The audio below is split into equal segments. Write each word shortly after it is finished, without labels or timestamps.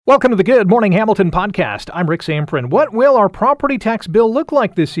Welcome to the Good Morning Hamilton podcast. I'm Rick Samprin. What will our property tax bill look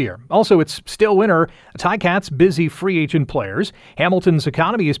like this year? Also, it's still winter. Ticats busy free agent players. Hamilton's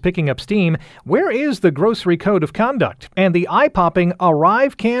economy is picking up steam. Where is the grocery code of conduct? And the eye-popping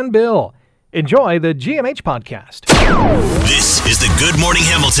ArriveCAN bill. Enjoy the GMH podcast. This is the Good Morning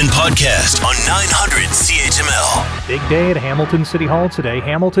Hamilton podcast on 900 CHML. Big day at Hamilton City Hall today.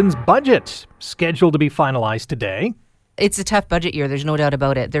 Hamilton's budget scheduled to be finalized today. It's a tough budget year. There's no doubt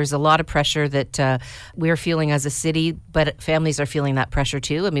about it. There's a lot of pressure that we're feeling as a city, but families are feeling that pressure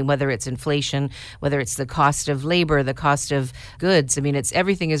too. I mean, whether it's inflation, whether it's the cost of labor, the cost of goods. I mean,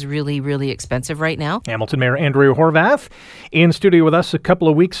 everything is really, really expensive right now. Hamilton Mayor Andrea Horvath in studio with us a couple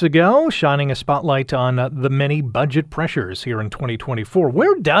of weeks ago, shining a spotlight on the many budget pressures here in 2024.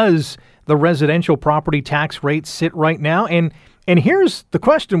 Where does the residential property tax rate sit right now? And here's the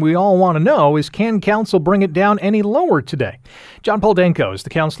question we all want to know is, can council bring it down any lower today? John Poldenko is the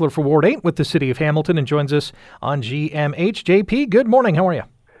councillor for Ward 8 with the City of Hamilton and joins us on GMH. JP, good morning. How are you?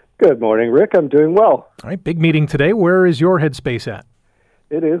 Good morning, Rick. I'm doing well. All right, big meeting today. Where is your headspace at?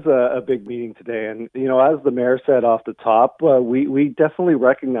 It is a big meeting today. And, as the mayor said off the top, we definitely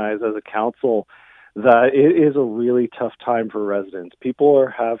recognize as a council that it is a really tough time for residents. People are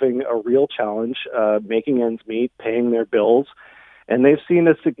having a real challenge making ends meet, paying their bills. And they've seen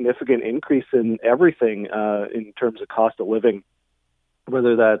a significant increase in everything in terms of cost of living,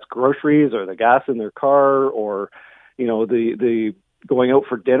 whether that's groceries or the gas in their car or, the going out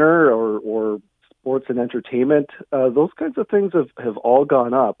for dinner or sports and entertainment. Those kinds of things have all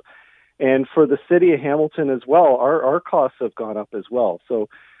gone up. And for the city of Hamilton as well, our costs have gone up as well. So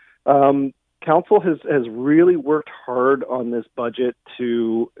council has really worked hard on this budget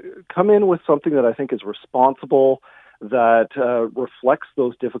to come in with something that I think is responsible, that reflects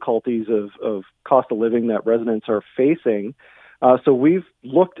those difficulties of cost of living that residents are facing. So we've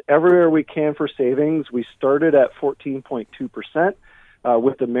looked everywhere we can for savings. We started at 14.2%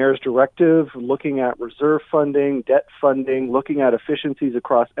 with the mayor's directive, looking at reserve funding, debt funding, looking at efficiencies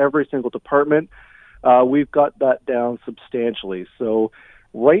across every single department. We've got that down substantially. So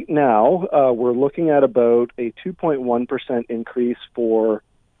right now, we're looking at about a 2.1% increase for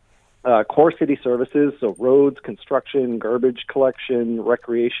core city services, so roads, construction, garbage collection,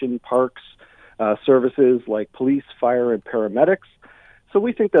 recreation, parks, services like police, fire, and paramedics. So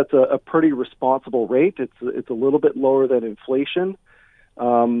we think that's a pretty responsible rate. It's a little bit lower than inflation.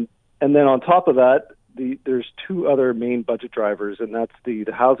 And then on top of that, there's two other main budget drivers, and that's the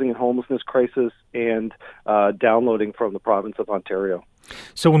housing and homelessness crisis and downloading from the province of Ontario.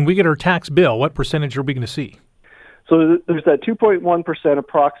 So when we get our tax bill, what percentage are we going to see? So there's that 2.1%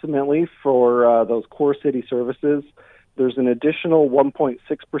 approximately for those core city services. There's an additional 1.6%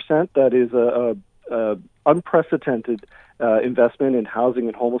 that is a unprecedented investment in housing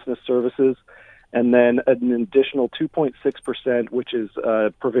and homelessness services, and then an additional 2.6%, which is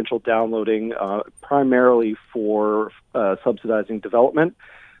provincial downloading, primarily for subsidizing development.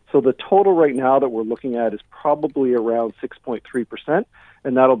 So the total right now that we're looking at is probably around 6.3%,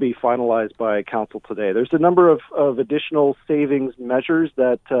 and that'll be finalized by council today. There's a number of additional savings measures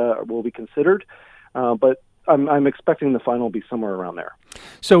that will be considered, but I'm expecting the final will be somewhere around there.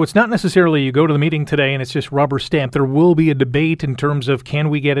 So it's not necessarily you go to the meeting today and it's just rubber stamped. There will be a debate in terms of, can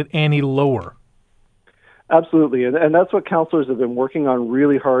we get it any lower? Absolutely, and that's what councillors have been working on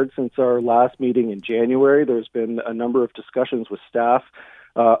really hard since our last meeting in January. There's been a number of discussions with staff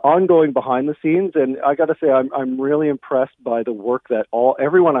ongoing behind the scenes, and I got to say I'm really impressed by the work that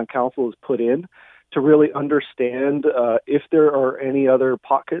everyone on council has put in to really understand if there are any other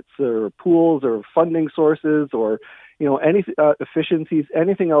pockets or pools or funding sources or any efficiencies,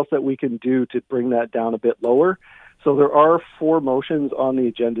 anything else that we can do to bring that down a bit lower. So there are 4 motions on the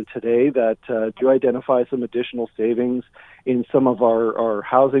agenda today that do identify some additional savings in some of our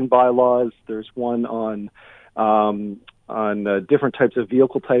housing bylaws. There's one on different types of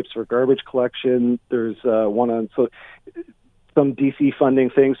vehicle types for garbage collection. There's one on some DC funding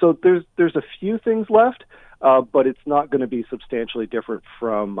things. So there's a few things left, but it's not going to be substantially different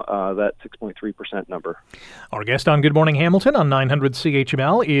from that 6.3% number. Our guest on Good Morning Hamilton on 900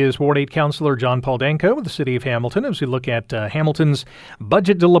 CHML is Ward 8 Councillor John Poldenko with the City of Hamilton as we look at Hamilton's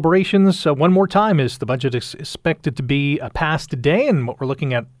budget deliberations. One more time, is the budget expected to be passed today? And what we're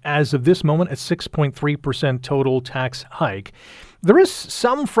looking at as of this moment, a 6.3% total tax hike. There is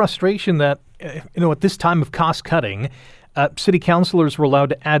some frustration that, at this time of cost cutting, city councillors were allowed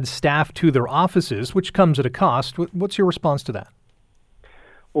to add staff to their offices, which comes at a cost. What's your response to that?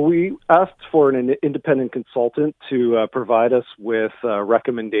 Well, we asked for an independent consultant to provide us with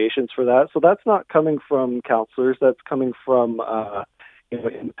recommendations for that. So that's not coming from councillors. That's coming from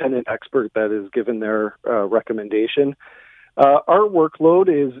independent expert that has given their recommendation. Our workload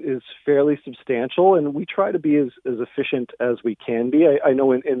is fairly substantial, and we try to be as efficient as we can be. I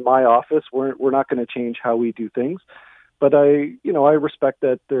know in my office we're not going to change how we do things, but I respect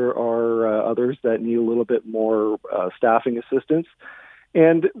that there are others that need a little bit more staffing assistance.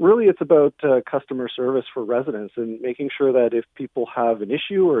 And really, it's about customer service for residents and making sure that if people have an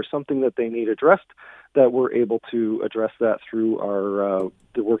issue or something that they need addressed, that we're able to address that through our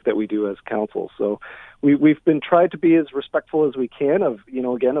the work that we do as council. So we've been tried to be as respectful as we can of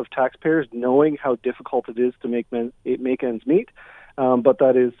taxpayers, knowing how difficult it is to make ends meet. But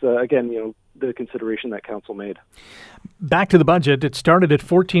that is again the consideration that council made. Back to the budget, it started at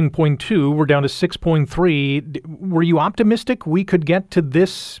 14.2. We're down to 6.3. Were you optimistic we could get to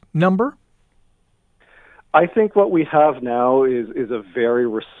this number? I think what we have now is a very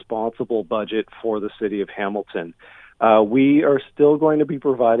responsible budget for the city of Hamilton. We are still going to be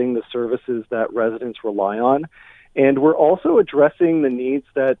providing the services that residents rely on, and we're also addressing the needs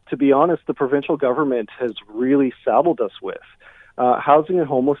that, to be honest, the provincial government has really saddled us with. Housing and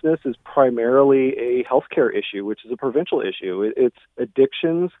homelessness is primarily a healthcare issue, which is a provincial issue. It's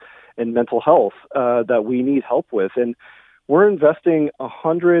addictions and mental health that we need help with, and we're investing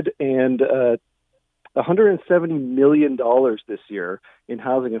 $170 million this year in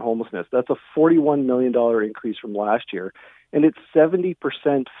housing and homelessness. That's a $41 million increase from last year, and it's 70%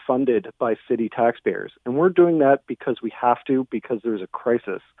 funded by city taxpayers. And we're doing that because we have to, because there's a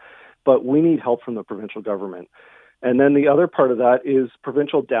crisis, but we need help from the provincial government. And then the other part of that is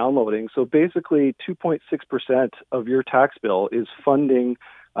provincial downloading. So basically 2.6% of your tax bill is funding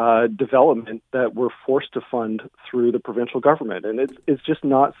development that we're forced to fund through the provincial government. And it's just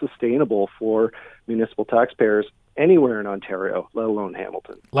not sustainable for municipal taxpayers anywhere in Ontario, let alone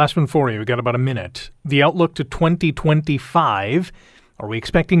Hamilton. Last one for you. We've got about a minute. The outlook to 2025. Are we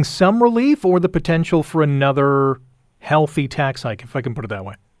expecting some relief or the potential for another healthy tax hike, if I can put it that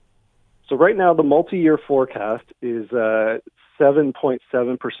way? So right now, the multi-year forecast is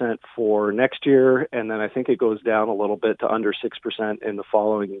 7.7% for next year, and then I think it goes down a little bit to under 6% in the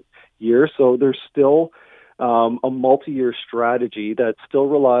following year. So there's still a multi-year strategy that still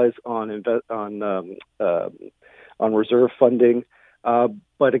relies on reserve funding.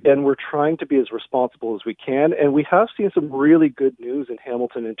 But again, we're trying to be as responsible as we can, and we have seen some really good news in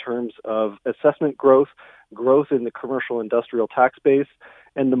Hamilton in terms of assessment growth in the commercial industrial tax base.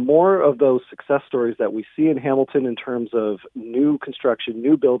 And the more of those success stories that we see in Hamilton in terms of new construction,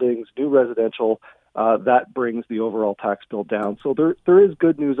 new buildings, new residential, that brings the overall tax bill down. So there is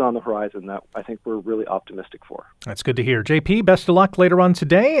good news on the horizon that I think we're really optimistic for. That's good to hear. JP, best of luck later on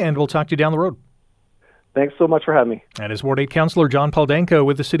today, and we'll talk to you down the road. Thanks so much for having me. That is Ward 8 Councillor John Poldanko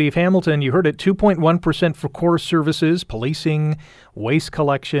with the City of Hamilton. You heard it, 2.1% for core services, policing, waste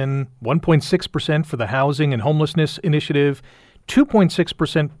collection, 1.6% for the Housing and Homelessness Initiative,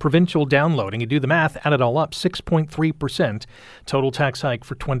 2.6% provincial downloading. You do the math, add it all up, 6.3% total tax hike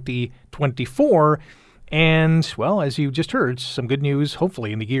for 2024. And, well, as you just heard, some good news,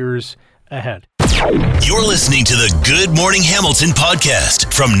 hopefully, in the years ahead. You're listening to the Good Morning Hamilton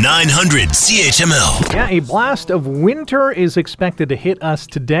podcast from 900 CHML. Yeah, a blast of winter is expected to hit us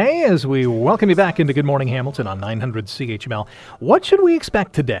today as we welcome you back into Good Morning Hamilton on 900 CHML. What should we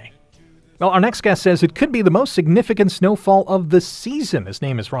expect today? Well, our next guest says it could be the most significant snowfall of the season. His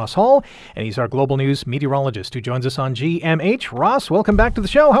name is Ross Hall, and he's our Global News meteorologist who joins us on GMH. Ross, welcome back to the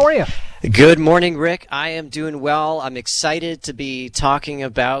show. How are you? Good morning, Rick. I am doing well. I'm excited to be talking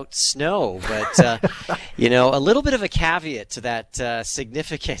about snow, but, a little bit of a caveat to that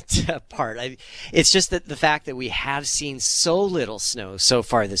significant part. It's just that the fact that we have seen so little snow so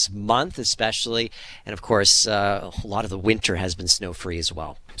far this month, especially, and of course, a lot of the winter has been snow-free as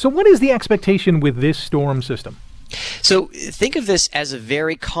well. So what is the expectation with this storm system? So think of this as a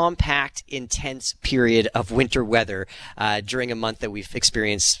very compact, intense period of winter weather during a month that we've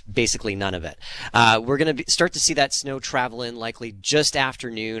experienced basically none of it. We're going to start to see that snow travel in likely just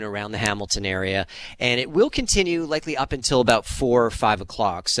afternoon around the Hamilton area, and it will continue likely up until about 4 or 5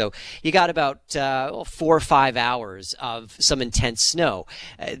 o'clock. So you got about 4 or 5 hours of some intense snow.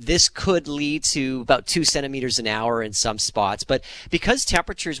 This could lead to about 2 centimeters an hour in some spots, but because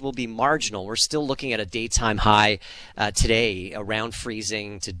temperatures will be marginal, we're still looking at a daytime high today around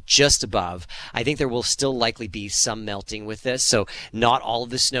freezing to just above. I think there will still likely be some melting with this, so not all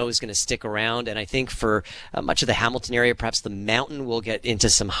of the snow is going to stick around, and I think for much of the Hamilton area, perhaps the mountain will get into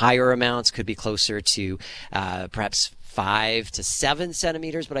some higher amounts, could be closer to perhaps 5 to 7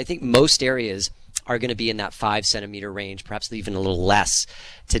 centimeters, but I think most areas are going to be in that 5 centimeter range, perhaps even a little less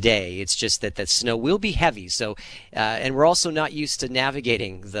today. It's just that snow will be heavy. So, and we're also not used to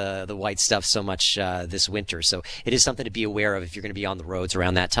navigating the white stuff so much this winter. So it is something to be aware of if you're going to be on the roads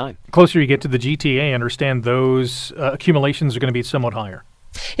around that time. Closer you get to the GTA, I understand those accumulations are going to be somewhat higher.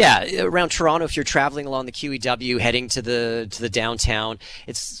 Yeah, around Toronto, if you're traveling along the QEW heading to the downtown,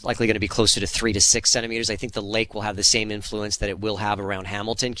 it's likely going to be closer to 3 to 6 centimeters. I think the lake will have the same influence that it will have around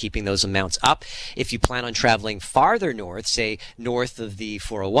Hamilton, keeping those amounts up. If you plan on traveling farther north, say north of the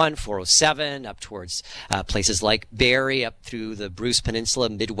 401, 407, up towards places like Barrie, up through the Bruce Peninsula,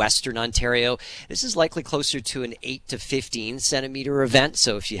 Midwestern Ontario, this is likely closer to an 8 to 15 centimeter event.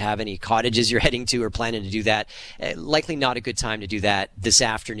 So if you have any cottages you're heading to or planning to do that, likely not a good time to do that this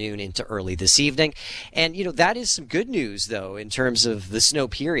afternoon into early this evening. And, that is some good news, though, in terms of the snow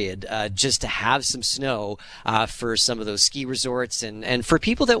period, just to have some snow for some of those ski resorts and for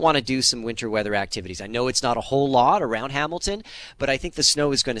people that want to do some winter weather activities. I know it's not a whole lot around Hamilton, but I think the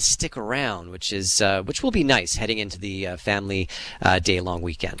snow is going to stick around, which will be nice heading into the family day-long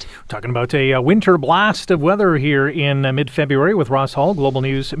weekend. Talking about a winter blast of weather here in mid-February with Ross Hall, Global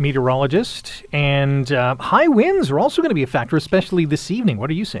News meteorologist. And high winds are also going to be a factor, especially this evening. What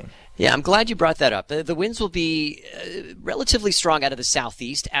are you seeing? Yeah, I'm glad you brought that up. The winds will be relatively strong out of the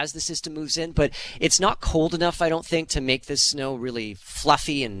southeast as the system moves in, but it's not cold enough, I don't think, to make this snow really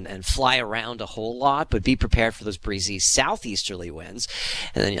fluffy and fly around a whole lot, but be prepared for those breezy southeasterly winds.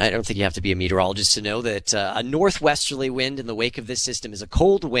 And then I don't think you have to be a meteorologist to know that a northwesterly wind in the wake of this system is a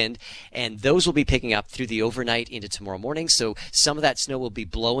cold wind, and those will be picking up through the overnight into tomorrow morning, so some of that snow will be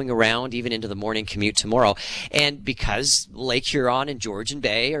blowing around even into the morning commute tomorrow. And because Lake Huron and Georgian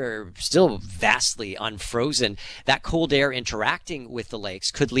Bay are still vastly unfrozen, that cold air interacting with the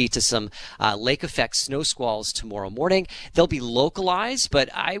lakes could lead to some lake effect snow squalls tomorrow morning. They'll be localized, but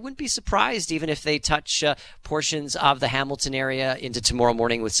I wouldn't be surprised even if they touch portions of the Hamilton area into tomorrow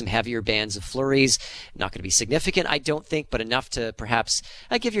morning with some heavier bands of flurries. Not going to be significant, I don't think, but enough to perhaps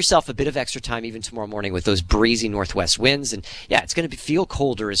give yourself a bit of extra time even tomorrow morning with those breezy northwest winds. And yeah, it's going to feel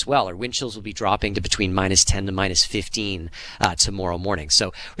colder as well. Our wind chills will be dropping to between minus 10 to minus 15 tomorrow morning.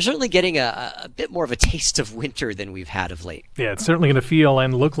 So we're certainly getting a bit more of a taste of winter than we've had of late. Yeah, it's certainly going to feel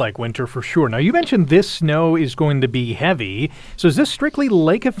and look like winter for sure. Now, you mentioned this snow is going to be heavy. So is this strictly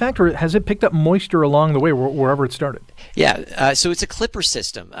lake effect, or has it picked up moisture along the way wherever it started? Yeah, so it's a clipper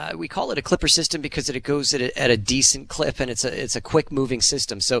system. We call it a clipper system because it goes at a decent clip, and it's a quick moving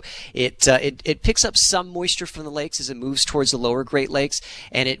system. So it picks up some moisture from the lakes as it moves towards the lower Great Lakes,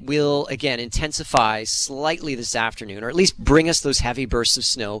 and it will again intensify slightly this afternoon, or at least bring us those heavy bursts of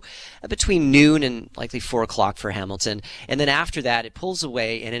snow between noon and likely 4 o'clock for Hamilton. And then after that, it pulls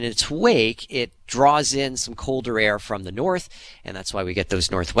away, and in its wake, it draws in some colder air from the north, and that's why we get those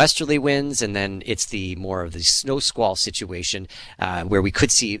northwesterly winds. And then it's the more of the snow squall situation where we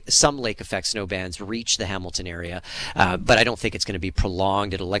could see some lake effect snow bands reach the Hamilton area, but I don't think it's going to be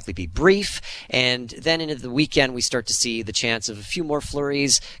prolonged. It'll likely be brief, and then into the weekend we start to see the chance of a few more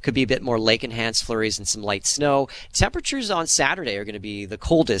flurries. Could be a bit more lake enhanced flurries and some light snow. Temperatures on Saturday are going to be the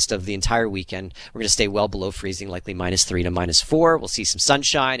coldest of the entire weekend. We're going to stay well below freezing, likely minus 3 to minus 4. We'll see some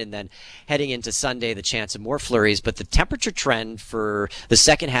sunshine, and then heading into Sunday, the chance of more flurries. But the temperature trend for the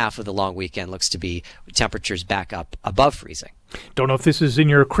second half of the long weekend looks to be temperatures back up above freezing. Don't know if this is in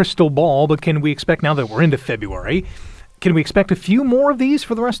your crystal ball, but can we expect, now that we're into February, can we expect a few more of these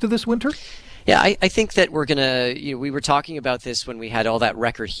for the rest of this winter? Yeah, I think that we're going to, we were talking about this when we had all that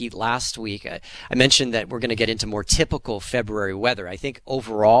record heat last week. I mentioned that we're going to get into more typical February weather. I think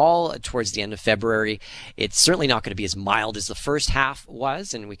overall, towards the end of February, it's certainly not going to be as mild as the first half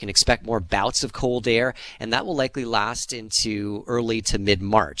was, and we can expect more bouts of cold air, and that will likely last into early to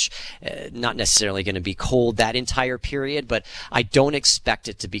mid-March. Not necessarily going to be cold that entire period, but I don't expect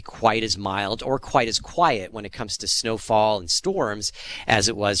it to be quite as mild or quite as quiet when it comes to snowfall and storms as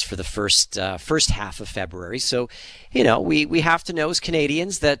it was for the first half of February. So, we have to know as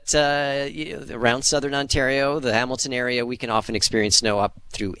Canadians that around southern Ontario, the Hamilton area, we can often experience snow up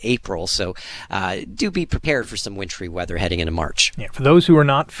through April. So do be prepared for some wintry weather heading into March. Yeah, for those who are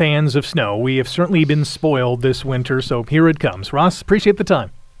not fans of snow, we have certainly been spoiled this winter. So here it comes. Ross, appreciate the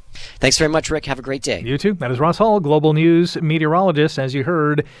time. Thanks very much, Rick. Have a great day. You too. That is Ross Hall, Global News meteorologist, as you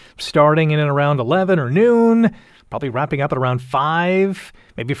heard, starting in and around 11 or noon. Probably wrapping up at around 5,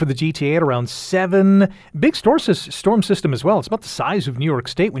 maybe for the GTA at around 7. Big storm system as well. It's about the size of New York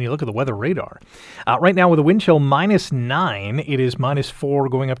State when you look at the weather radar. Right now with a wind chill minus 9, it is minus 4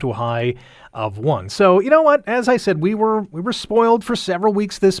 going up to a high of 1. So you know what? As I said, we were spoiled for several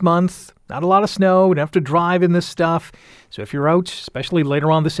weeks this month. Not a lot of snow. You don't have to drive in this stuff. So if you're out, especially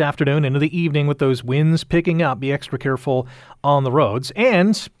later on this afternoon into the evening with those winds picking up, be extra careful on the roads.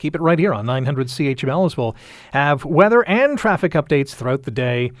 And keep it right here on 900 CHML as we'll have weather and traffic updates throughout the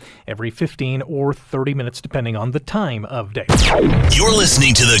day every 15 or 30 minutes, depending on the time of day. You're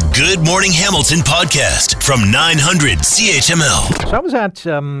listening to the Good Morning Hamilton podcast from 900 CHML. So I was at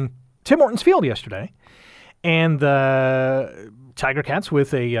Tim Hortons Field yesterday, and the Ticats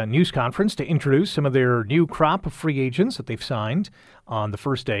with a news conference to introduce some of their new crop of free agents that they've signed on the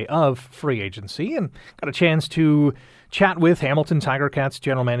first day of free agency, and got a chance to chat with Hamilton Ticats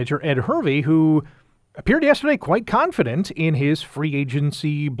general manager Ed Hervey, who appeared yesterday quite confident in his free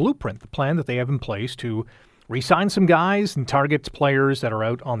agency blueprint, the plan that they have in place to re-sign some guys and target players that are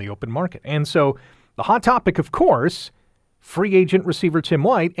out on the open market. And so the hot topic, of course, free agent receiver Tim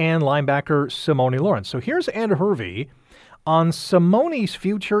White and linebacker Simone Lawrence. So here's Ed Hervey on Simone's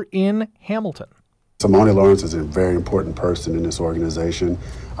future in Hamilton. Simone Lawrence is a very important person in this organization.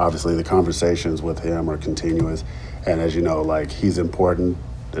 Obviously, the conversations with him are continuous. And as you know, he's important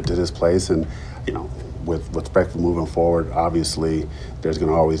to this place. And, with respect for moving forward, obviously, there's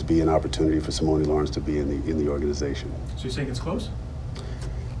going to always be an opportunity for Simone Lawrence to be in the organization. So you're saying it's close?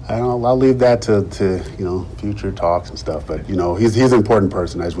 I'll leave that to future talks and stuff. But, he's an important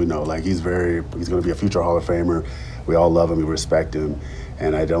person, as we know. He's going to be a future Hall of Famer. We all love him, we respect him,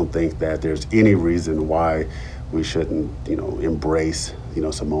 and I don't think that there's any reason why we shouldn't, embrace,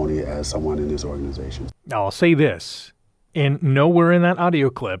 Simone as someone in this organization. Now, I'll say this, and nowhere in that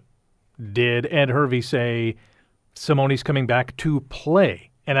audio clip did Ed Hervey say Simone's coming back to play.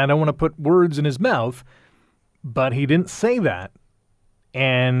 And I don't want to put words in his mouth, but he didn't say that.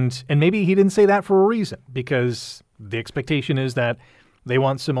 And maybe he didn't say that for a reason, because the expectation is that they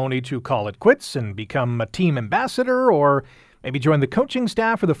want Simone to call it quits and become a team ambassador, or maybe join the coaching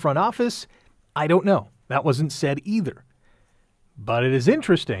staff or the front office. I don't know. That wasn't said either. But it is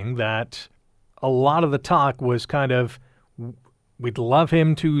interesting that a lot of the talk was kind of, we'd love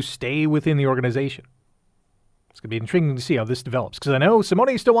him to stay within the organization. It's going to be intriguing to see how this develops, because I know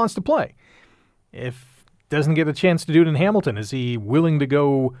Simone still wants to play. If doesn't get a chance to do it in Hamilton, is he willing to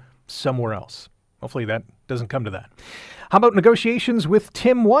go somewhere else? Hopefully that doesn't come to that. How about negotiations with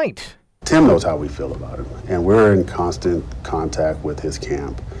Tim White? Tim knows how we feel about him, and we're in constant contact with his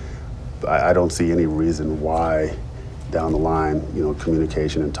camp. I don't see any reason why down the line,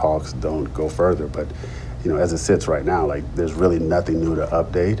 communication and talks don't go further. But, as it sits right now, there's really nothing new to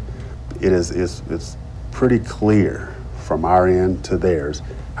update. It's pretty clear from our end to theirs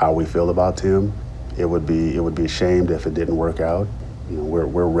how we feel about Tim. It would be shamed if it didn't work out.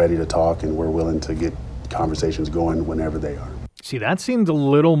 We're ready to talk, and we're willing to get conversations going whenever they are. See, that seemed a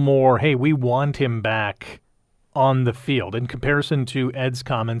little more, hey, we want him back on the field in comparison to Ed's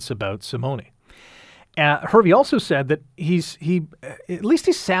comments about Simone. Hervey also said that he at least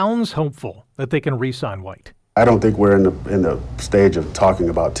he sounds hopeful that they can re-sign White. I don't think we're in the stage of talking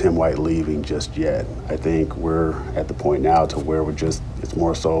about Tim White leaving just yet. I think we're at the point now to where it's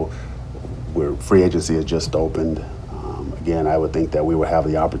more so where free agency has just opened. Again, I would think that we would have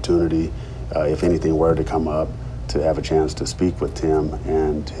the opportunity, if anything were to come up, to have a chance to speak with Tim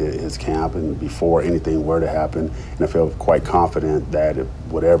and his camp, and before anything were to happen. And I feel quite confident that if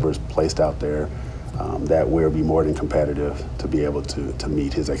whatever is placed out there, that we'll be more than competitive to be able to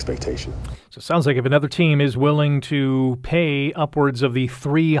meet his expectation. So it sounds like if another team is willing to pay upwards of the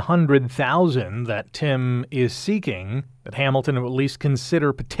 $300,000 that Tim is seeking, that Hamilton will at least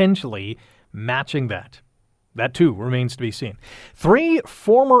consider potentially matching that. That, too, remains to be seen. 3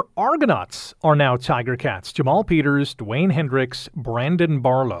 former Argonauts are now Ticats. Jamal Peters, Dwayne Hendricks, Brandon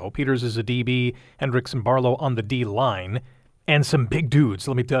Barlow. Peters is a DB, Hendricks and Barlow on the D-line. And some big dudes,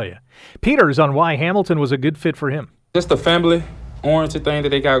 let me tell you. Peters on why Hamilton was a good fit for him. Just the family-oriented thing that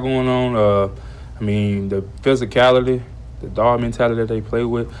they got going on. The physicality, the dog mentality that they play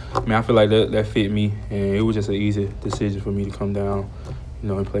with. I feel like that fit me, and it was just an easy decision for me to come down,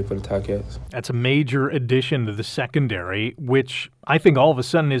 and play for the Ticats. That's a major addition to the secondary, which I think all of a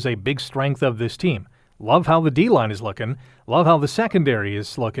sudden is a big strength of this team. Love how the D-line is looking. Love how the secondary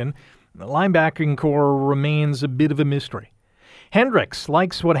is looking. The linebacking core remains a bit of a mystery. Hendricks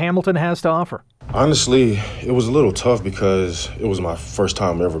likes what Hamilton has to offer. Honestly, it was a little tough because it was my first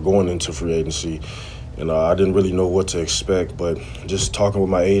time ever going into free agency, and I didn't really know what to expect. But just talking with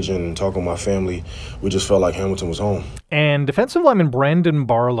my agent and talking with my family, we just felt like Hamilton was home. And defensive lineman Brandon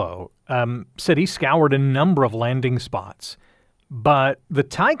Barlow said he scoured a number of landing spots, but the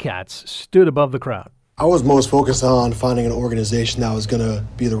Ticats stood above the crowd. I was most focused on finding an organization that was going to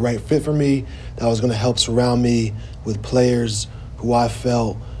be the right fit for me, that was going to help surround me with players who I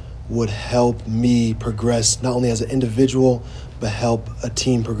felt would help me progress not only as an individual, but help a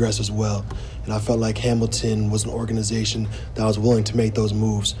team progress as well. And I felt like Hamilton was an organization that was willing to make those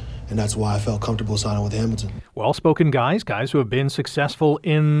moves, and that's why I felt comfortable signing with Hamilton. Well-spoken guys who have been successful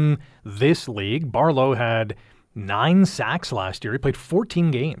in this league. Barlow had 9 sacks last year. He played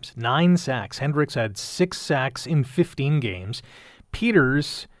 14 games, 9 sacks. Hendricks had 6 sacks in 15 games.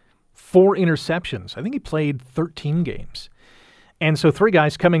 Peters, 4 interceptions. I think he played 13 games. And so 3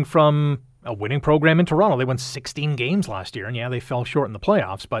 guys coming from a winning program in Toronto. They won 16 games last year, and yeah, they fell short in the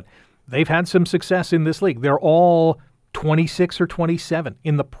playoffs, but they've had some success in this league. They're all 26 or 27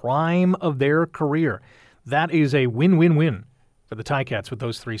 in the prime of their career. That is a win-win-win for the Ticats with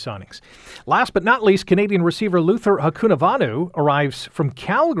those 3 signings. Last but not least, Canadian receiver Luther Hakunavanu arrives from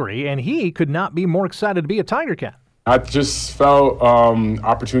Calgary, and he could not be more excited to be a Tiger Cat. I just felt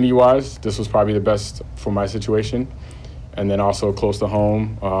opportunity-wise, this was probably the best for my situation. And then also close to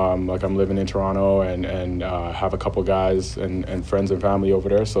home, like I'm living in Toronto and have a couple guys and friends and family over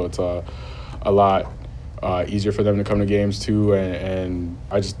there. So it's a lot easier for them to come to games too. And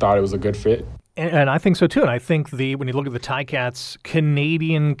I just thought it was a good fit. And I think so too. And I think when you look at the Ticats'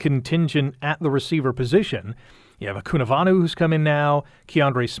 Canadian contingent at the receiver position, you have Akunavanu who's come in now,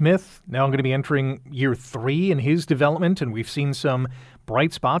 Keandre Smith, now going to be entering year 3 in his development, and we've seen some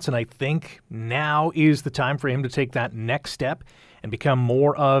bright spots, and I think now is the time for him to take that next step and become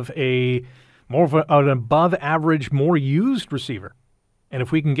more of an above average, more used receiver. And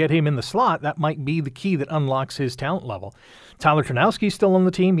if we can get him in the slot, that might be the key that unlocks his talent level. Tyler Ternowski's still on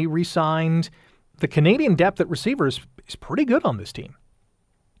the team. He re-signed. The Canadian depth at receivers is pretty good on this team.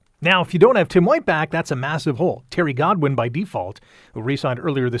 Now, if you don't have Tim White back, that's a massive hole. Terry Godwin, by default, who re-signed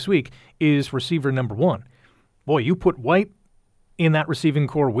earlier this week, is receiver number 1. Boy, you put White in that receiving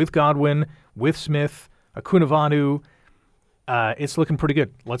core with Godwin, with Smith, Akunavanu, it's looking pretty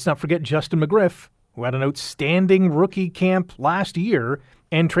good. Let's not forget Justin McGriff, who had an outstanding rookie camp last year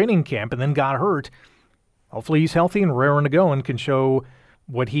and training camp and then got hurt. Hopefully he's healthy and raring to go and can show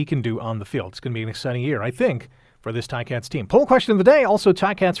what he can do on the field. It's going to be an exciting year, I think, for this Ticats team. Poll question of the day, also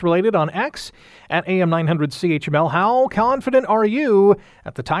Ticats related on X at AM900CHML. How confident are you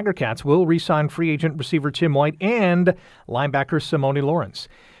that the Tiger Cats will re-sign free agent receiver Tim White and linebacker Simone Lawrence?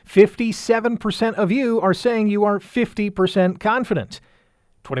 57% of you are saying you are 50% confident.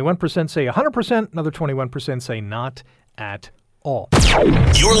 21% say 100%. Another 21% say not at all.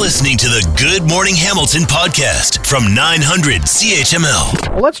 You're listening to the Good Morning Hamilton podcast from 900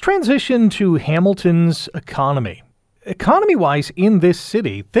 CHML. Well, let's transition to Hamilton's economy. Economy-wise, in this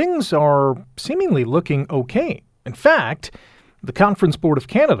city, things are seemingly looking okay. In fact, the Conference Board of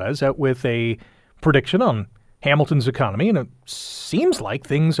Canada is out with a prediction on Hamilton's economy, and it seems like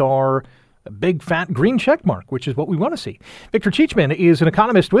things are a big, fat green check mark, which is what we want to see. Victor Cheechman is an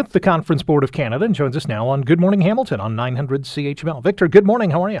economist with the Conference Board of Canada and joins us now on Good Morning Hamilton on 900 CHML. Victor, good morning.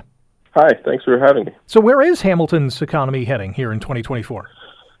 How are you? Hi. Thanks for having me. So where is Hamilton's economy heading here in 2024?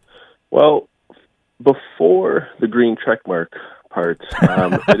 Well, before the green check mark part,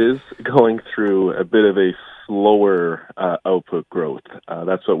 it is going through a bit of a slower output growth.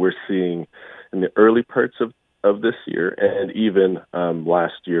 That's what we're seeing in the early parts of this year and even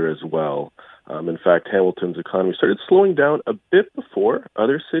last year as well. In fact, Hamilton's economy started slowing down a bit before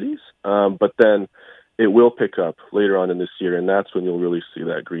other cities, but then it will pick up later on in this year, and that's when you'll really see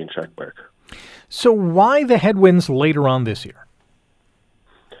that green check mark. So why the headwinds later on this year?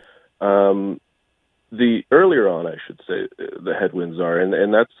 The earlier on, I should say, the headwinds are,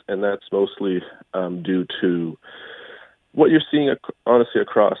 and that's mostly due to what you're seeing, honestly,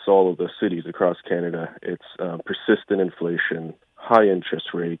 across all of the cities across Canada. It's persistent inflation, high interest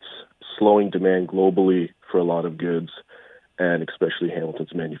rates, slowing demand globally for a lot of goods, and especially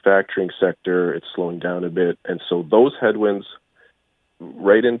Hamilton's manufacturing sector. It's slowing down a bit. And so those headwinds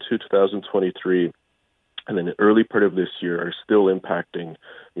right into 2023 and then the early part of this year are still impacting.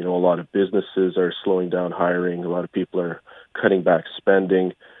 A lot of businesses are slowing down hiring. A lot of people are cutting back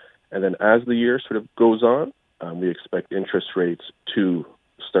spending. And then as the year sort of goes on, we expect interest rates to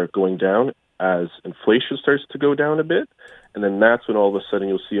start going down as inflation starts to go down a bit. And then that's when all of a sudden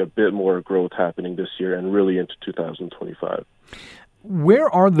you'll see a bit more growth happening this year and really into 2025. Where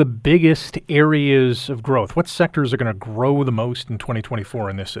are the biggest areas of growth? What sectors are going to grow the most in 2024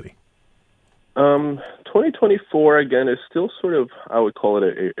 in this city? 2024, again, is still sort of, I would call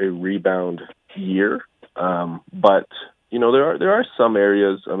it a rebound year. But, there are some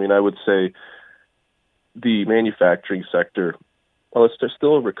areas. I would say the manufacturing sector, well, it's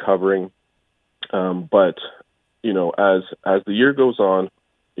still recovering. But, as the year goes on,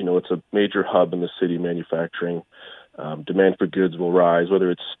 it's a major hub in the city, manufacturing. Demand for goods will rise, whether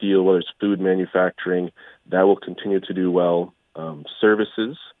it's steel, whether it's food manufacturing, that will continue to do well.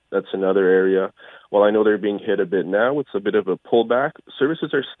 Services, that's another area. While I know they're being hit a bit now, it's a bit of a pullback.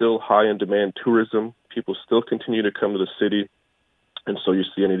 Services are still high in demand. Tourism, people still continue to come to the city. And so you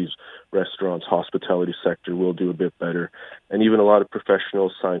see any of these restaurants, hospitality sector will do a bit better. And even a lot of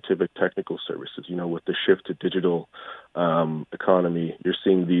professional, scientific, technical services, with the shift to digital economy, you're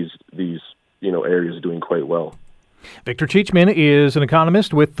seeing these areas doing quite well. Victor Cheechman is an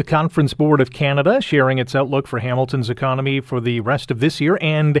economist with the Conference Board of Canada, sharing its outlook for Hamilton's economy for the rest of this year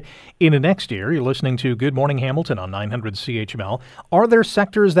and into next year. You're listening to Good Morning Hamilton on 900 CHML. Are there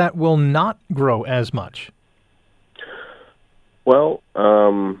sectors that will not grow as much? Well,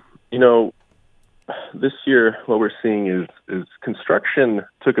 this year what we're seeing is construction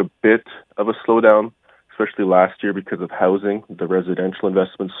took a bit of a slowdown, especially last year because of housing. The residential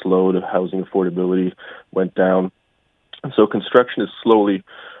investment slowed, housing affordability went down. And so construction is slowly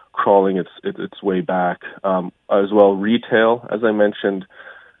crawling its way back. As well, retail, as I mentioned,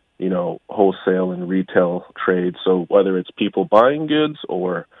 wholesale and retail trade. So whether it's people buying goods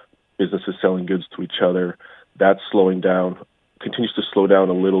or businesses selling goods to each other, that's slowing down, continues to slow down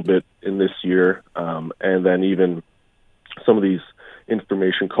a little bit in this year. And then even some of these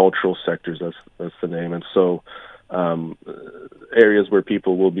information cultural sectors, that's the name. And so areas where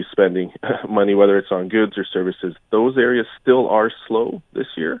people will be spending money, whether it's on goods or services, those areas still are slow this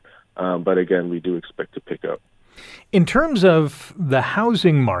year. But again, we do expect to pick up. In terms of the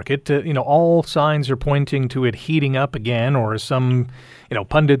housing market, all signs are pointing to it heating up again, or some,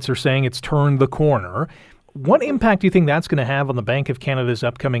 pundits are saying it's turned the corner. What impact do you think that's going to have on the Bank of Canada's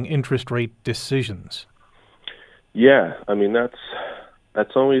upcoming interest rate decisions? Yeah, I mean,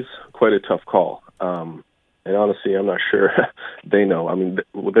 that's always quite a tough call. And honestly, I'm not sure they know. I mean,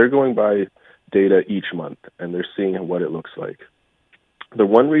 they're going by data each month, and they're seeing what it looks like. The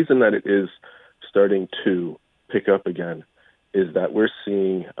one reason that it is starting to pick up again is that we're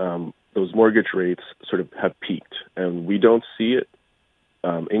seeing those mortgage rates sort of have peaked, and we don't see it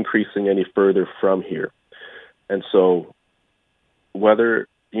increasing any further from here. And so whether,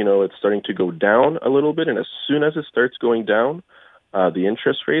 it's starting to go down a little bit, and as soon as it starts going down, the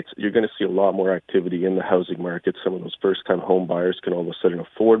interest rates, you're going to see a lot more activity in the housing market. Some of those first-time home buyers can all of a sudden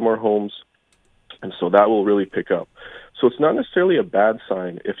afford more homes, and so that will really pick up. So it's not necessarily a bad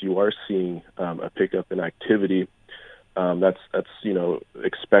sign if you are seeing a pickup in activity. That's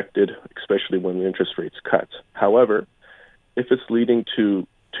expected, especially when the interest rates cut. However, if it's leading to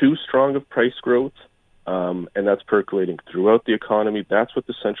too strong of price growth, and that's percolating throughout the economy, that's what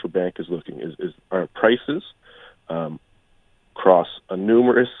the central bank is looking is our prices across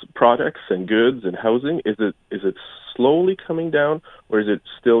numerous products and goods and housing. Is it slowly coming down, or is it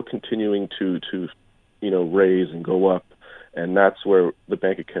still continuing to raise and go up? And that's where the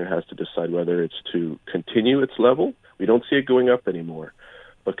Bank of Canada has to decide whether it's to continue its level. We don't see it going up anymore,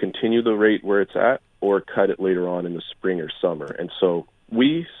 but continue the rate where it's at, or cut it later on in the spring or summer. And so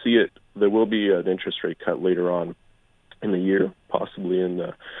we see it. There will be an interest rate cut later on in the year, possibly in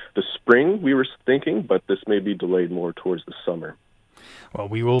the spring, we were thinking, but this may be delayed more towards the summer. Well,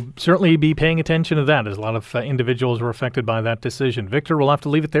 we will certainly be paying attention to that, as a lot of individuals were affected by that decision. Victor, we'll have to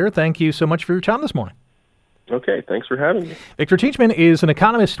leave it there. Thank you so much for your time this morning. Okay, thanks for having me. Victor Cheechman is an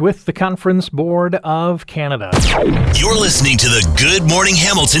economist with the Conference Board of Canada. You're listening to the Good Morning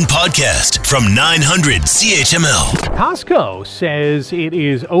Hamilton podcast from 900 CHML. Costco says it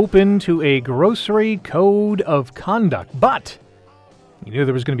is open to a grocery code of conduct, but you knew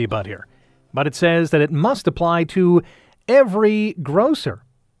there was going to be a but here. But it says that it must apply to every grocer.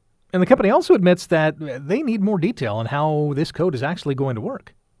 And the company also admits that they need more detail on how this code is actually going to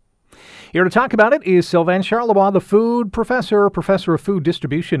work. Here to talk about it is Sylvain Charlebois, the food professor of food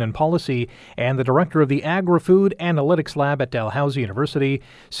distribution and policy, and the director of the Agri-Food Analytics Lab at Dalhousie University.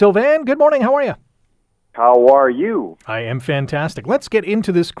 Sylvain, good morning. How are you? How are you? I am fantastic. Let's get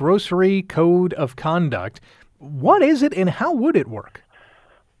into this grocery code of conduct. What is it and how would it work?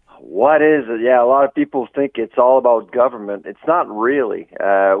 What is it? Yeah, a lot of people think it's all about government. It's not really.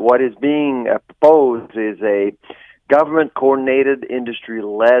 What is being proposed is a government-coordinated,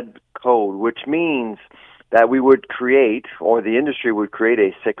 industry-led code, which means that we would create, or the industry would create,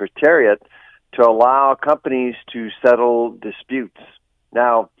 a secretariat to allow companies to settle disputes.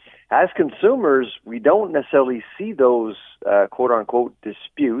 Now, as consumers, we don't necessarily see those quote-unquote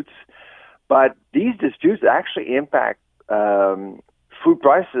disputes, but these disputes actually impact food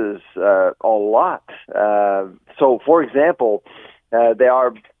prices a lot. So, for example, there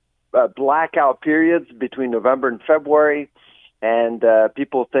are blackout periods between November and February, and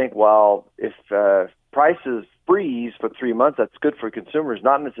people think, well, if prices freeze for 3 months, that's good for consumers.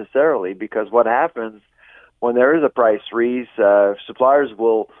 Not necessarily, because what happens when there is a price freeze, suppliers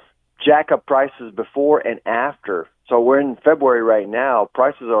will jack up prices before and after. So we're in February right now.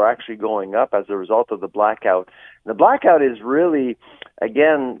 Prices are actually going up as a result of the blackout. And the blackout is really,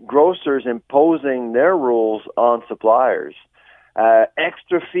 again, grocers imposing their rules on suppliers.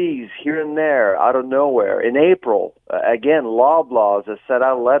 Extra fees here and there out of nowhere. In April, again, Loblaws has sent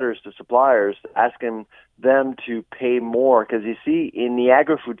out letters to suppliers asking them to pay more, because you see, in the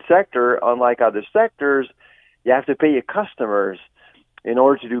agri-food sector, unlike other sectors, you have to pay your customers in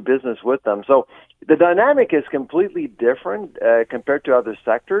order to do business with them. So the dynamic is completely different compared to other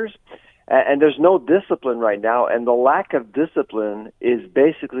sectors. And there's no discipline right now, and the lack of discipline is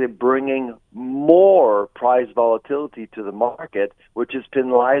basically bringing more price volatility to the market, which is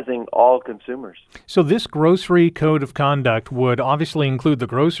penalizing all consumers. So this grocery code of conduct would obviously include the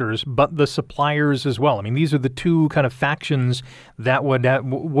grocers, but the suppliers as well. I mean, these are the two kind of factions that would,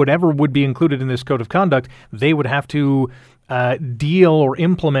 whatever would be included in this code of conduct, they would have to deal or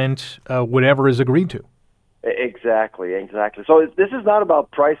implement whatever is agreed to. Exactly. So this is not about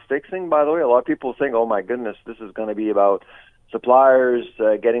price fixing, by the way. A lot of people think, oh my goodness, this is going to be about suppliers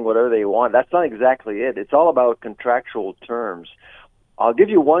getting whatever they want. That's not exactly it. It's all about contractual terms. I'll give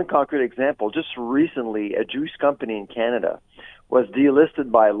you one concrete example. Just recently, a juice company in Canada was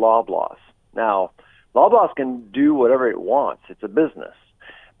delisted by Loblaws. Now, Loblaws can do whatever it wants. It's a business.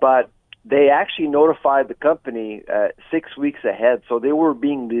 But they actually notified the company 6 weeks ahead, so they were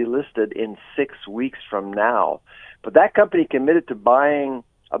being delisted in 6 weeks from now. But that company committed to buying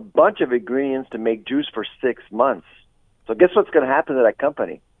a bunch of ingredients to make juice for 6 months. So guess what's going to happen to that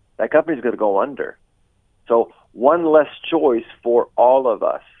company? That company's going to go under. So one less choice for all of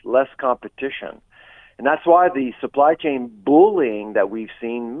us, less competition. And that's why the supply chain bullying that we've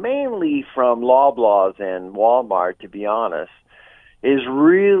seen, mainly from Loblaws and Walmart, to be honest, is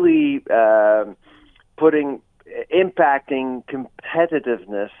really impacting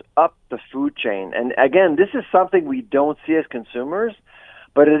competitiveness up the food chain. And again, this is something we don't see as consumers,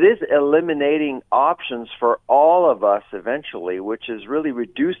 but it is eliminating options for all of us eventually, which is really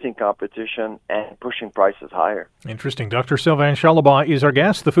reducing competition and pushing prices higher. Interesting. Dr. Sylvain Charlebois is our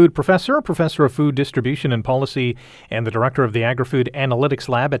guest, the food professor of food distribution and policy, and the director of the Agri-Food Analytics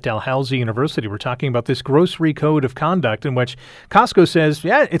Lab at Dalhousie University. We're talking about this grocery code of conduct in which Costco says,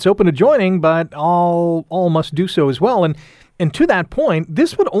 yeah, it's open to joining, but all must do so as well. And to that point,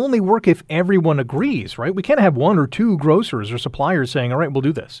 this would only work if everyone agrees, right? We can't have one or two grocers or suppliers saying, all right, we'll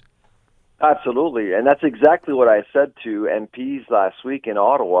do this. Absolutely. And that's exactly what I said to MPs last week in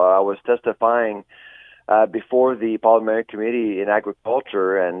Ottawa. I was testifying before the Parliamentary Committee in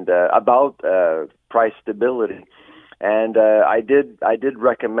Agriculture and about price stability. And I did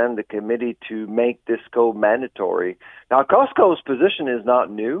recommend the committee to make this code mandatory. Now, Costco's position is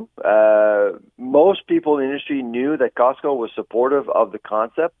not new. Most people in the industry knew that Costco was supportive of the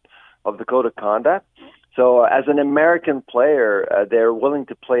concept of the code of conduct. So as an American player, they're willing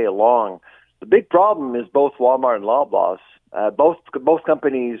to play along. The big problem is both Walmart and Loblaws. Both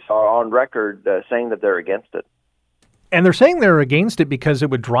companies are on record saying that they're against it. And they're saying they're against it because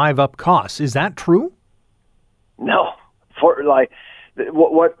it would drive up costs. Is that true? No.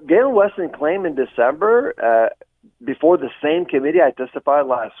 What Galen Weston claimed in December, before the same committee I testified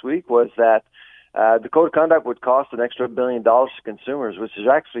last week, was that the code of conduct would cost an extra $1 billion to consumers, which is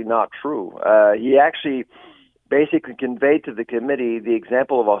actually not true. He actually basically conveyed to the committee the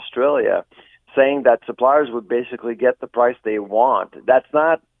example of Australia, saying that suppliers would basically get the price they want. That's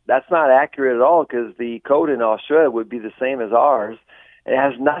not accurate at all, because the code in Australia would be the same as ours. It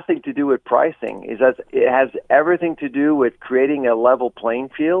has nothing to do with pricing. It has everything to do with creating a level playing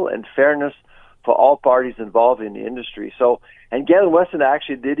field and fairness for all parties involved in the industry. So, and Galen Weston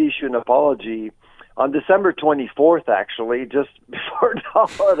actually did issue an apology on December 24th, actually, just before the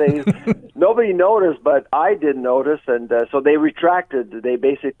holidays. Nobody noticed, but I did notice, and so they retracted. They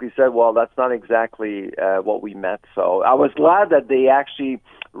basically said, well, that's not exactly what we meant. So I was glad that they actually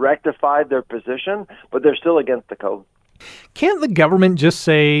rectified their position, but they're still against the code. Can't the government just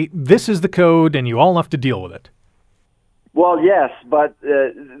say, this is the code and you all have to deal with it? Well, yes, but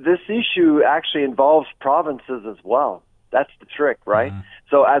this issue actually involves provinces as well. That's the trick, right? Mm.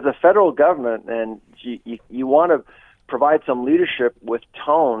 So as a federal government, and you want to provide some leadership with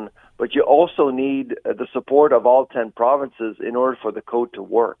tone, but you also need the support of all 10 provinces in order for the code to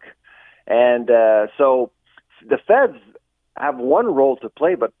work. And so the feds have one role to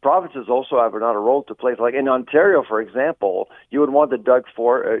play, but provinces also have another role to play. Like in Ontario, for example, you would want the Doug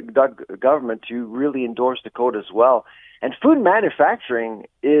government to really endorse the code as well. And food manufacturing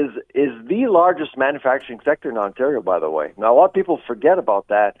is the largest manufacturing sector in Ontario, by the way. Now, a lot of people forget about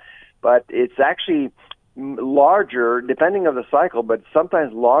that, but it's actually larger, depending on the cycle, but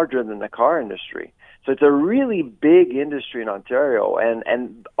sometimes larger than the car industry. So it's a really big industry in Ontario,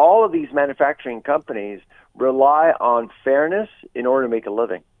 and all of these manufacturing companies rely on fairness in order to make a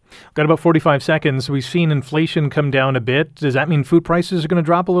living. Got about 45 seconds. We've seen inflation come down a bit. Does that mean food prices are going to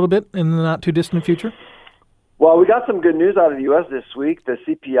drop a little bit in the not too distant future? Well, we got some good news out of the U.S. this week. The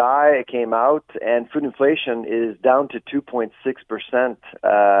CPI came out, and food inflation is down to 2.6%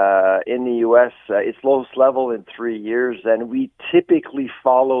 in the U.S. Its lowest level in 3 years, and we typically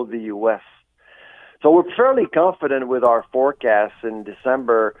follow the U.S. So we're fairly confident with our forecasts in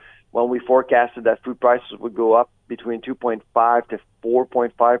December when we forecasted that food prices would go up between 2.5 to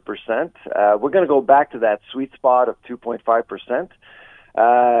 4.5%. We're going to go back to that sweet spot of 2.5%.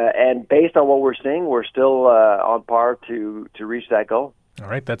 And based on what we're seeing, we're still on par to reach that goal. All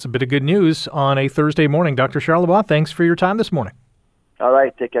right, that's a bit of good news on a Thursday morning. Dr. Charlebois, thanks for your time this morning. All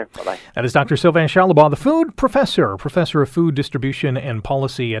right, take care. Bye-bye. That is Dr. Sylvain Charlebois, the food professor of food distribution and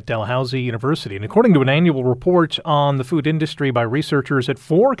policy at Dalhousie University. And according to an annual report on the food industry by researchers at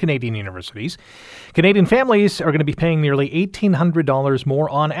 4 Canadian universities, Canadian families are going to be paying nearly $1,800 more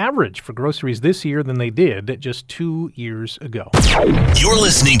on average for groceries this year than they did just 2 years ago. You're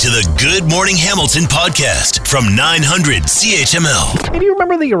listening to the Good Morning Hamilton podcast from 900 CHML. Hey, do you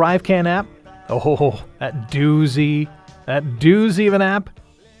remember the ArriveCAN app? Oh, that doozy of an app.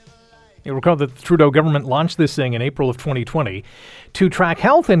 You'll recall that the Trudeau government launched this thing in April of 2020 to track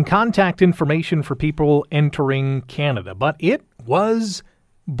health and contact information for people entering Canada. But it was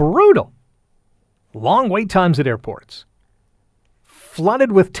brutal. Long wait times at airports.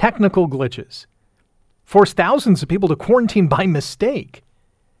 Flooded with technical glitches. Forced thousands of people to quarantine by mistake.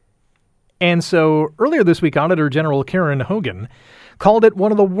 And so earlier this week, Auditor General Karen Hogan called it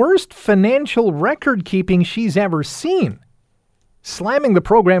one of the worst financial record-keeping she's ever seen, slamming the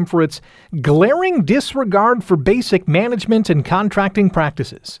program for its glaring disregard for basic management and contracting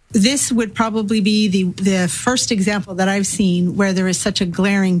practices. This would probably be the first example that I've seen where there is such a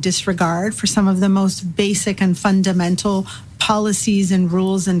glaring disregard for some of the most basic and fundamental policies and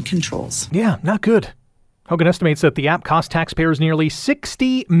rules and controls. Yeah, not good. Hogan estimates that the app cost taxpayers nearly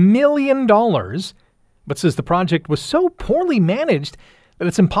 $60 million, but says the project was so poorly managed that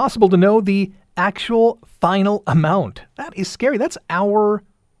it's impossible to know the actual final amount. That is scary. That's our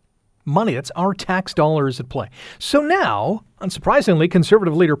money. That's our tax dollars at play. So now, unsurprisingly,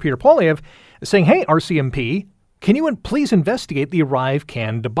 Conservative leader Peter Poilievre is saying, hey, RCMP, can you please investigate the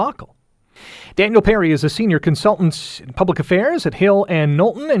ArriveCAN debacle? Daniel Perry is a senior consultant in public affairs at Hill and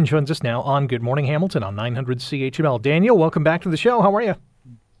Knowlton and joins us now on Good Morning Hamilton on 900 CHML. Daniel, welcome back to the show. How are you?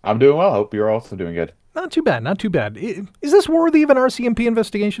 I'm doing well. Hope you're also doing good. Not too bad, not too bad. Is this worthy of an RCMP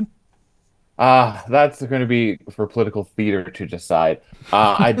investigation? That's going to be for political theater to decide.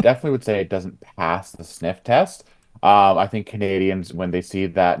 I definitely would say it doesn't pass the sniff test. I think Canadians, when they see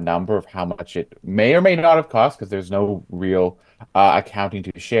that number of how much it may or may not have cost, because there's no real accounting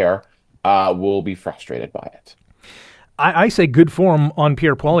to share, will be frustrated by it. I say good form on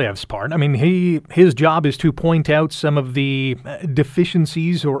Pierre Poilievre's part. I mean, his job is to point out some of the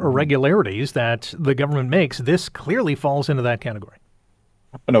deficiencies or irregularities that the government makes. This clearly falls into that category.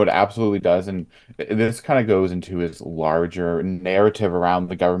 No, it absolutely does. And this kind of goes into his larger narrative around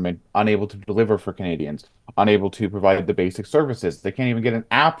the government unable to deliver for Canadians, unable to provide the basic services. They can't even get an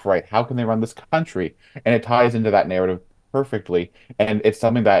app right. How can they run this country? And it ties into that narrative perfectly. And it's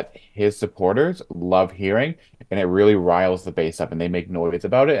something that his supporters love hearing, and it really riles the base up, and they make noise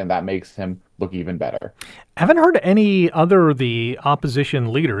about it, and that makes him look even better. Haven't heard any other the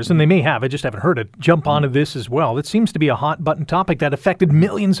opposition leaders, and they may have, I just haven't heard it, jump onto this as well. It seems to be a hot button topic that affected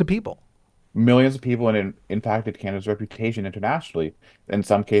millions of people. Millions of people, and it impacted Canada's reputation internationally. In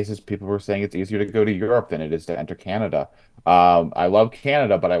some cases, people were saying it's easier to go to Europe than it is to enter Canada. I love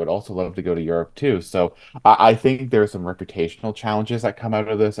Canada, but I would also love to go to Europe too. So I think there are some reputational challenges that come out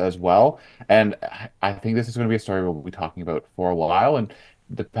of this as well. And I think this is going to be a story we'll be talking about for a while. And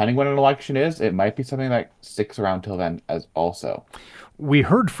depending when an election is, it might be something that sticks around till then as also. We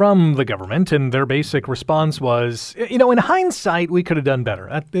heard from the government, and their basic response was, in hindsight, we could have done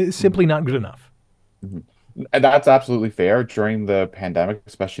better. It's simply not good enough. Mm-hmm. And that's absolutely fair. During the pandemic,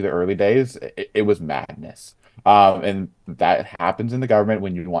 especially the early days, it was madness. And that happens in the government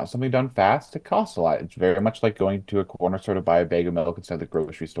when you want something done fast. It costs a lot. It's very much like going to a corner store to buy a bag of milk instead of the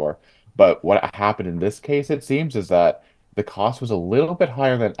grocery store. But what happened in this case, it seems, is that the cost was a little bit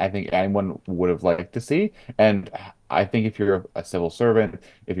higher than I think anyone would have liked to see. And I think if you're a civil servant,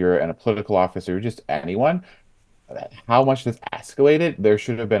 if you're in a political office, or just anyone, how much this escalated, there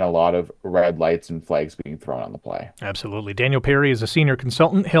should have been a lot of red lights and flags being thrown on the play. Absolutely. Daniel Perry is a senior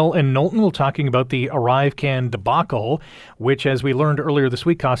consultant, Hill and Knowlton. We're talking about the ArriveCAN debacle, which, as we learned earlier this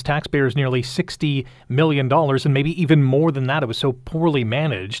week, cost taxpayers nearly $60 million, and maybe even more than that. It was so poorly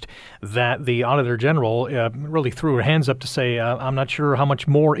managed that the Auditor General really threw her hands up to say, I'm not sure how much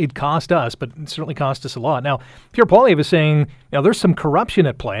more it cost us, but it certainly cost us a lot. Now, Pierre Poilievre is saying, there's some corruption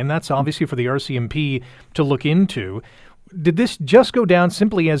at play, and that's obviously for the RCMP to look into. Did this just go down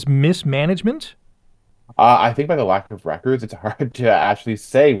simply as mismanagement? I think by the lack of records, it's hard to actually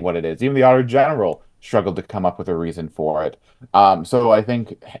say what it is. Even the Auditor General struggled to come up with a reason for it. So I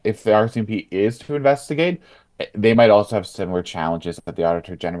think if the RCMP is to investigate, they might also have similar challenges that the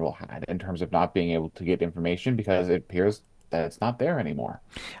Auditor General had in terms of not being able to get information because it appears that it's not there anymore.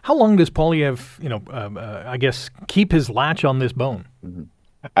 How long does Poilievre, I guess, keep his latch on this bone? Mm-hmm.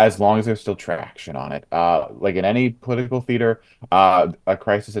 As long as there's still traction on it. Like in any political theater, a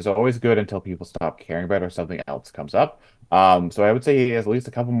crisis is always good until people stop caring about it or something else comes up. So I would say he has at least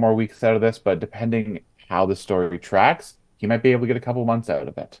a couple more weeks out of this, but depending how the story tracks, he might be able to get a couple months out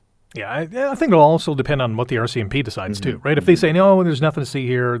of it. Yeah, I think it'll also depend on what the RCMP decides too, right? If they say, no, there's nothing to see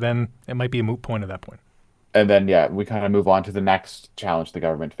here, then it might be a moot point at that point. And then, we kind of move on to the next challenge the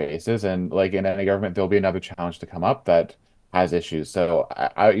government faces. And like in any government, there'll be another challenge to come up that has issues. So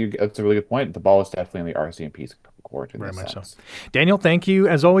that's a really good point. The ball is definitely in the RCMP's court in this sense. Very much so. Daniel, thank you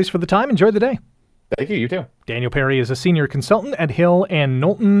as always for the time. Enjoy the day. Thank you. You too. Daniel Perry is a senior consultant at Hill and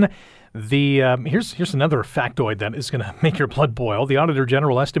Knowlton. Here's another factoid that is going to make your blood boil. The Auditor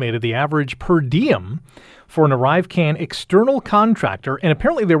General estimated the average per diem for an ArriveCAN external contractor, and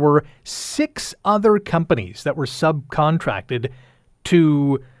apparently there were 6 other companies that were subcontracted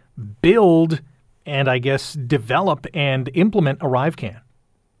to build and I guess develop and implement ArriveCAN.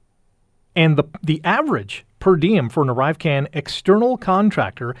 And the average per diem for an ArriveCAN external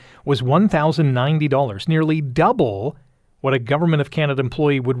contractor was $1,090, nearly double what a Government of Canada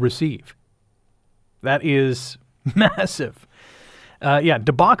employee would receive. That is massive.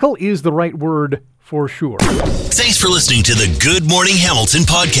 Debacle is the right word for sure. Thanks for listening to the Good Morning Hamilton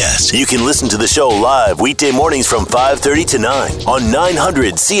podcast. You can listen to the show live weekday mornings from 5:30 to 9 on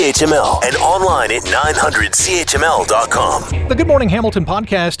 900 CHML and online at 900CHML.com. The Good Morning Hamilton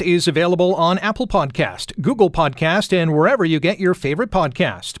podcast is available on Apple Podcast, Google Podcast, and wherever you get your favorite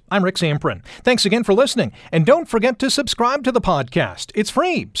podcast. I'm Rick Samprin. Thanks again for listening. And don't forget to subscribe to the podcast. It's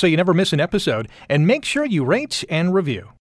free, so you never miss an episode. And make sure you rate and review.